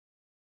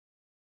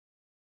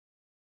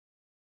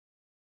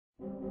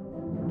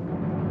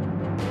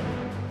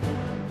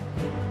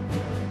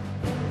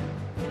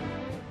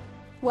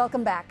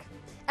Welcome back.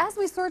 As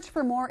we search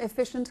for more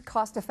efficient,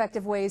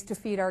 cost-effective ways to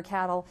feed our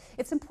cattle,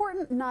 it's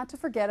important not to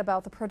forget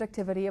about the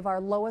productivity of our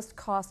lowest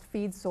cost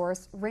feed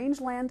source,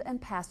 rangeland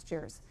and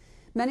pastures.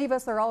 Many of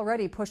us are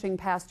already pushing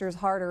pastures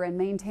harder, and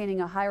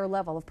maintaining a higher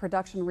level of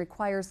production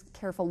requires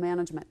careful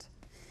management.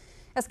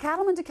 As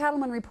Cattleman to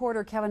Cattleman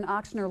reporter Kevin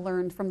Ochsner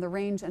learned from the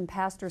range and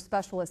pasture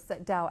specialists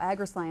at Dow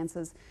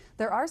AgroSciences,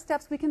 there are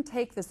steps we can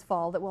take this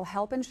fall that will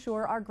help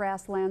ensure our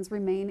grasslands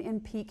remain in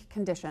peak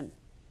condition.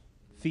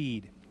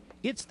 Feed.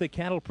 It's the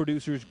cattle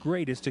producer's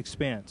greatest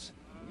expense.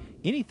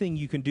 Anything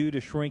you can do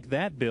to shrink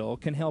that bill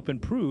can help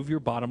improve your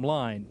bottom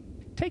line.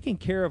 Taking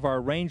care of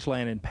our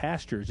rangeland and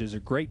pastures is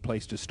a great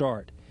place to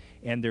start,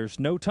 and there's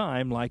no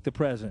time like the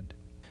present.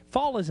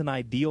 Fall is an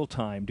ideal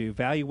time to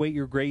evaluate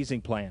your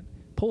grazing plan,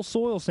 pull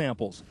soil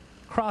samples,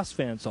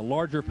 cross-fence a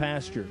larger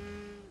pasture,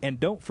 and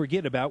don't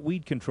forget about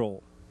weed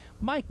control.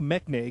 Mike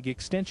Mechnig,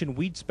 Extension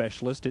Weed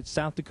Specialist at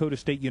South Dakota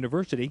State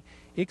University,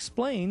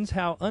 explains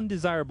how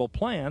undesirable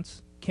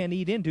plants can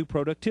eat into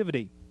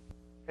productivity.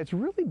 It's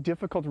really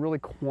difficult to really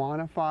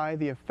quantify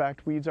the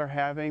effect weeds are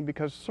having,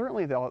 because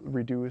certainly they'll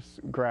reduce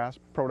grass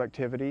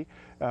productivity,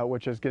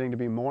 which is getting to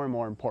be more and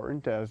more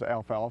important as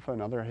alfalfa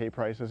and other hay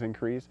prices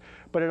increase.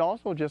 But it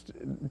also just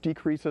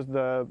decreases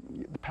the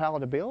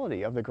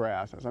palatability of the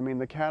grasses. I mean,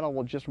 the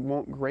cattle just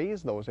won't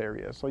graze those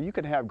areas. So you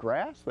could have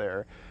grass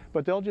there,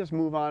 but they'll just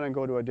move on and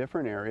go to a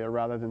different area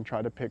rather than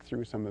try to pick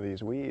through some of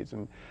these weeds.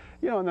 And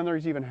and then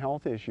there's even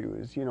health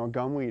issues.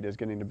 Gumweed is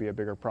getting to be a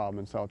bigger problem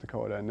in South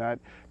Dakota, and that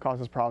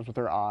causes problems with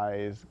their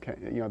eyes,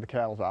 the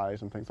cattle's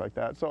eyes and things like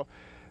that. So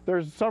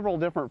there's several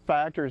different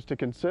factors to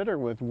consider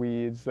with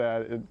weeds,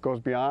 that it goes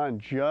beyond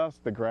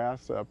just the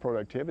grass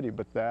productivity,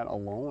 but that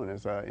alone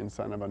is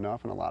incentive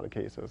enough in a lot of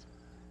cases.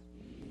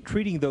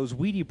 Treating those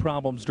weedy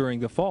problems during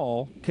the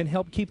fall can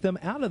help keep them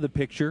out of the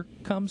picture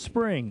come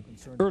spring.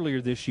 Earlier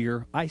this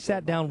year, I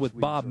sat down with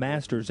Bob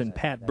Masters and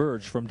Pat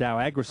Birch from Dow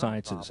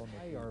AgroSciences.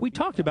 We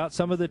talked about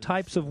some of the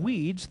types of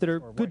weeds that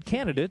are good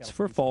candidates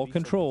for fall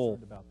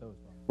control.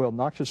 Well,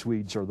 noxious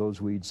weeds are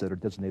those weeds that are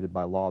designated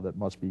by law that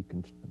must be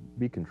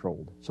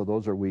controlled. So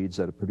those are weeds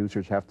that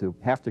producers have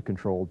to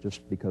control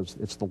just because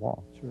it's the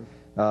law.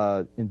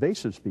 Sure.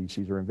 Invasive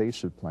species or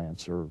invasive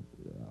plants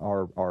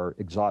are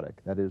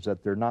exotic. That is,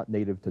 that they're not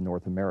native to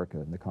North America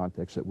in the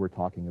context that we're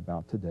talking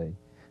about today.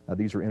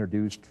 These are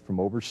introduced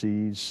from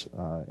overseas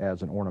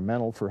as an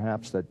ornamental,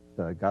 perhaps, that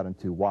got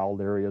into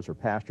wild areas or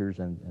pastures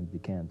and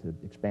began to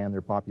expand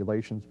their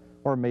populations,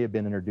 or may have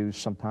been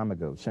introduced some time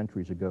ago,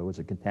 centuries ago, as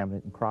a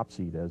contaminant in crop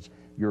seed as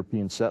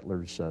European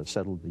settlers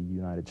settled the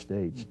United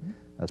States.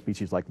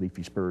 Species like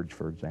leafy spurge,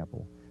 for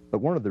example. But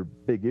one of the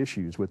big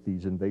issues with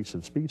these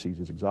invasive species,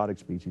 these exotic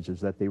species, is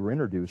that they were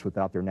introduced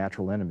without their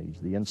natural enemies,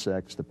 the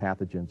insects, the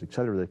pathogens, et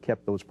cetera, that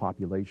kept those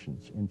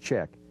populations in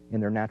check in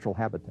their natural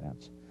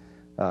habitats.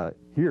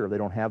 Here, they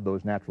don't have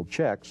those natural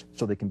checks,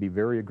 so they can be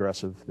very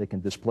aggressive. They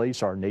can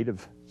displace our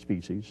native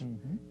species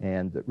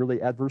and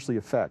really adversely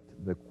affect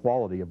the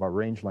quality of our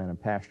rangeland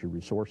and pasture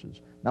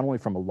resources, not only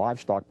from a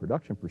livestock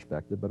production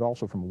perspective, but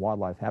also from a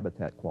wildlife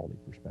habitat quality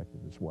perspective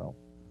as well.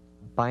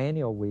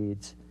 Biennial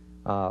weeds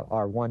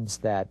are ones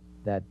that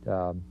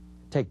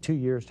take 2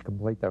 years to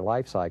complete their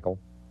life cycle,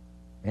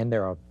 and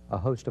there are a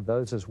host of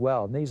those as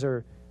well. And these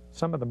are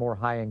some of the more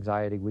high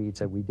anxiety weeds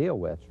that we deal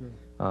with.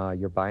 Sure.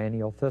 Your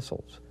biennial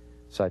thistles,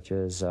 such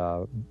as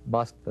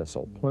musk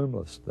thistle,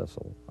 plumeless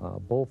thistle,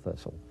 bull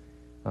thistle,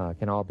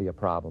 can all be a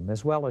problem,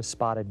 as well as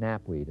spotted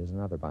knapweed is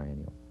another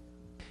biennial.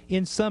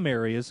 In some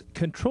areas,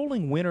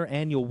 controlling winter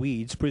annual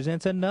weeds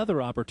presents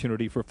another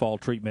opportunity for fall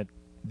treatment.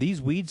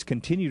 These weeds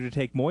continue to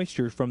take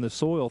moisture from the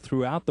soil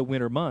throughout the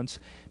winter months,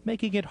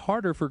 making it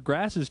harder for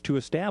grasses to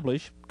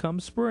establish come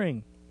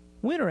spring.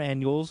 Winter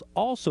annuals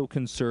also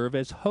can serve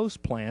as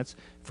host plants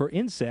for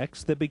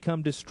insects that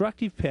become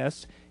destructive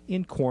pests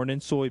in corn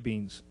and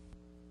soybeans.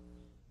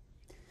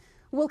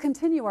 We'll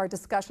continue our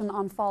discussion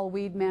on fall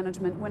weed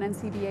management when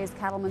NCBA's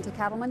Cattleman to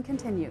Cattleman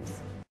continues.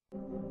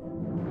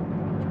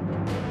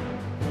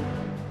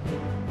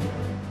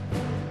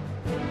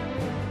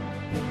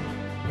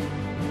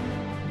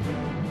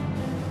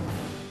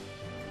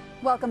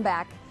 Welcome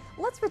back.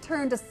 Let's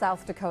return to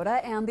South Dakota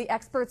and the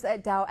experts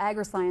at Dow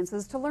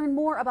AgroSciences to learn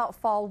more about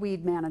fall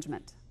weed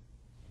management.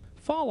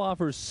 Fall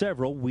offers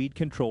several weed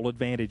control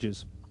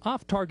advantages.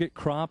 Off-target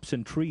crops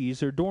and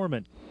trees are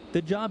dormant.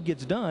 The job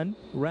gets done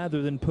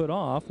rather than put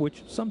off,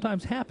 which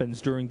sometimes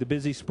happens during the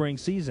busy spring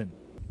season.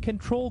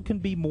 Control can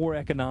be more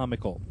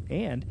economical,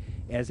 and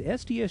as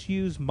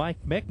SDSU's Mike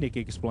Mechnik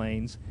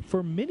explains,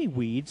 for many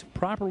weeds,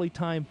 properly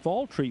timed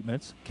fall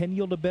treatments can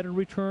yield a better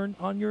return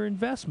on your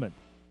investment.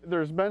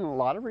 There's been a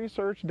lot of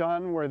research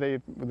done where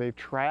they've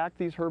tracked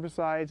these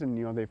herbicides,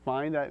 and they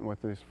find that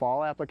with these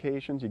fall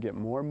applications you get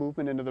more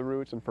movement into the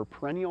roots, and for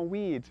perennial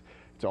weeds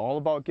it's all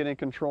about getting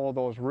control of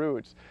those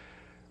roots.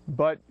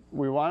 But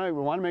we want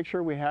to make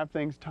sure we have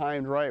things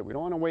timed right. We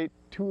don't want to wait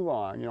too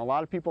long. A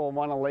lot of people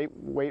want to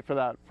wait for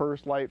that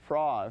first light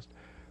frost,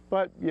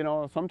 But, you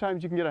know,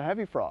 sometimes you can get a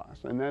heavy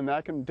frost, and then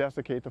that can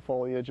desiccate the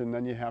foliage, and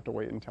then you have to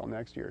wait until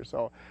next year.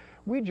 So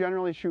we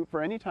generally shoot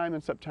for any time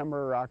in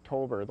September or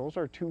October. Those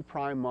are 2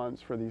 prime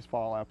months for these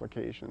fall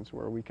applications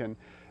where we can,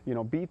 you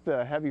know, beat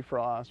the heavy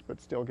frost but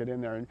still get in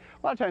there. And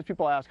a lot of times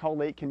people ask, how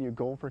late can you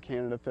go for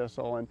Canada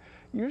thistle? And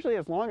usually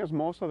as long as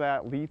most of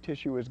that leaf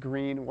tissue is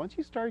green, once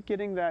you start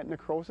getting that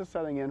necrosis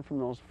setting in from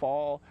those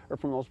fall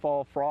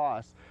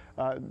frosts,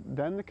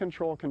 then the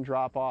control can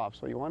drop off.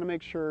 So you want to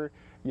make sure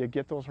you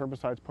get those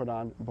herbicides put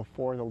on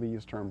before the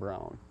leaves turn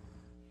brown.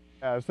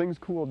 As things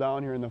cool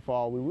down here in the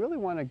fall, we really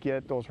want to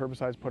get those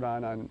herbicides put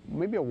on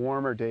maybe a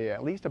warmer day,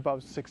 at least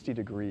above 60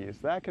 degrees.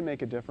 That can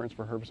make a difference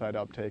for herbicide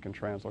uptake and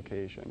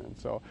translocation. And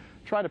so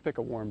try to pick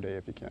a warm day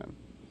if you can.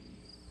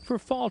 For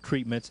fall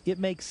treatments, it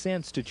makes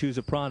sense to choose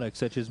a product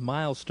such as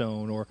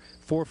Milestone or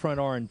Forefront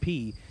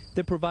R&P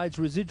that provides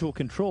residual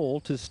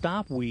control to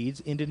stop weeds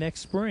into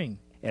next spring.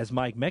 As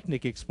Mike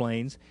Mechnick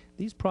explains,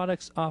 these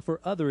products offer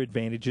other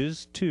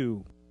advantages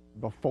too.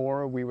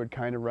 Before, we would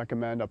kind of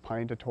recommend a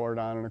pint of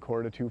Toradon and a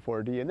quart of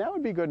 2,4-D, and that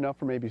would be good enough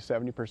for maybe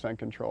 70%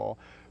 control.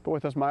 But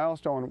with this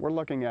Milestone, we're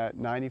looking at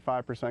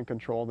 95%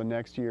 control the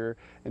next year,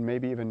 and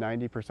maybe even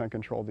 90%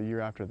 control the year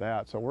after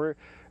that. So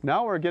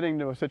now we're getting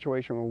to a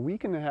situation where we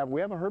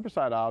have a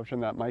herbicide option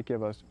that might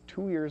give us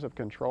 2 years of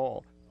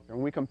control. And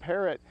when we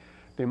compare it,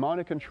 the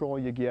amount of control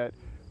you get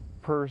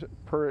or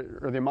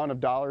the amount of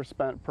dollars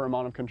spent per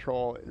amount of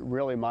control,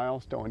 really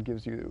Milestone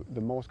gives you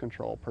the most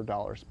control per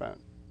dollar spent.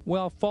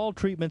 While fall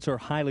treatments are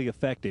highly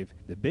effective,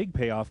 the big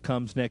payoff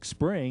comes next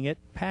spring at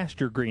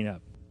pasture greenup.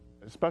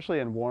 Especially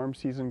in warm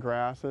season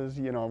grasses,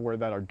 you know,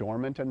 that are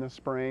dormant in the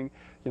spring,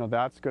 you know,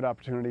 that's a good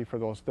opportunity for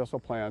those thistle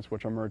plants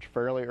which emerge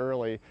fairly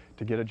early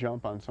to get a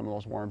jump on some of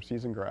those warm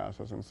season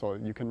grasses. And so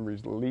you can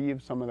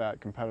relieve some of that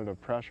competitive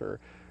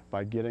pressure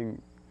by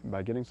getting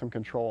some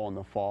control in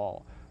the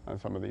fall on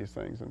some of these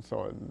things. And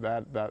so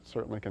that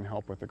certainly can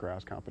help with the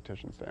grass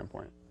competition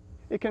standpoint.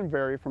 It can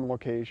vary from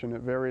location.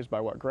 It varies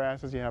by what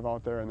grasses you have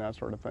out there and that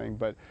sort of thing.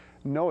 But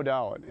no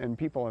doubt, and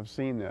people have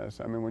seen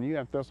this, I mean, when you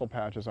have thistle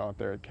patches out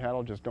there,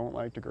 cattle just don't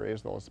like to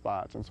graze those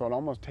spots. And so it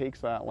almost takes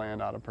that land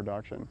out of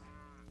production.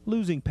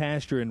 Losing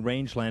pasture and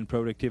rangeland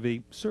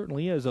productivity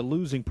certainly is a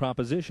losing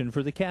proposition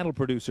for the cattle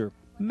producer.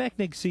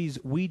 Mechnick sees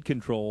weed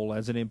control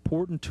as an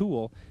important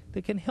tool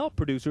that can help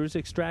producers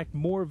extract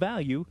more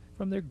value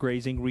from their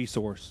grazing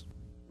resource.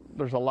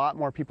 There's a lot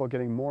more people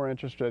getting more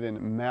interested in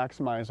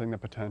maximizing the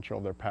potential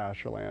of their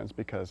pasture lands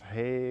because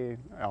hay,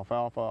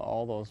 alfalfa,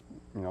 all those,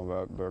 you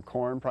know, the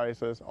corn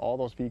prices, all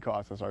those feed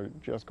costs are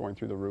just going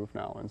through the roof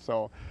now. And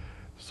so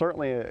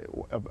certainly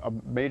a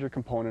major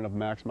component of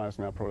maximizing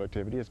that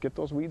productivity is get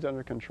those weeds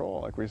under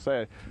control. Like we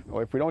said,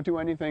 if we don't do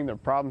anything, the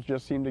problems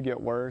just seem to get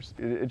worse.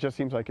 It just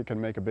seems like it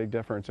can make a big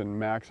difference in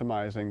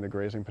maximizing the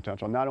grazing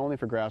potential, not only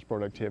for grass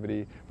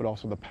productivity, but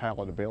also the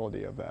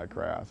palatability of that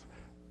grass.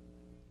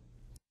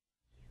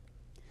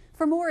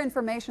 For more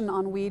information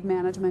on weed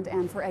management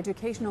and for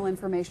educational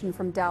information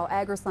from Dow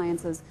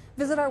AgroSciences,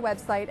 visit our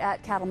website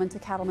at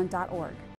cattlemantocattleman.org.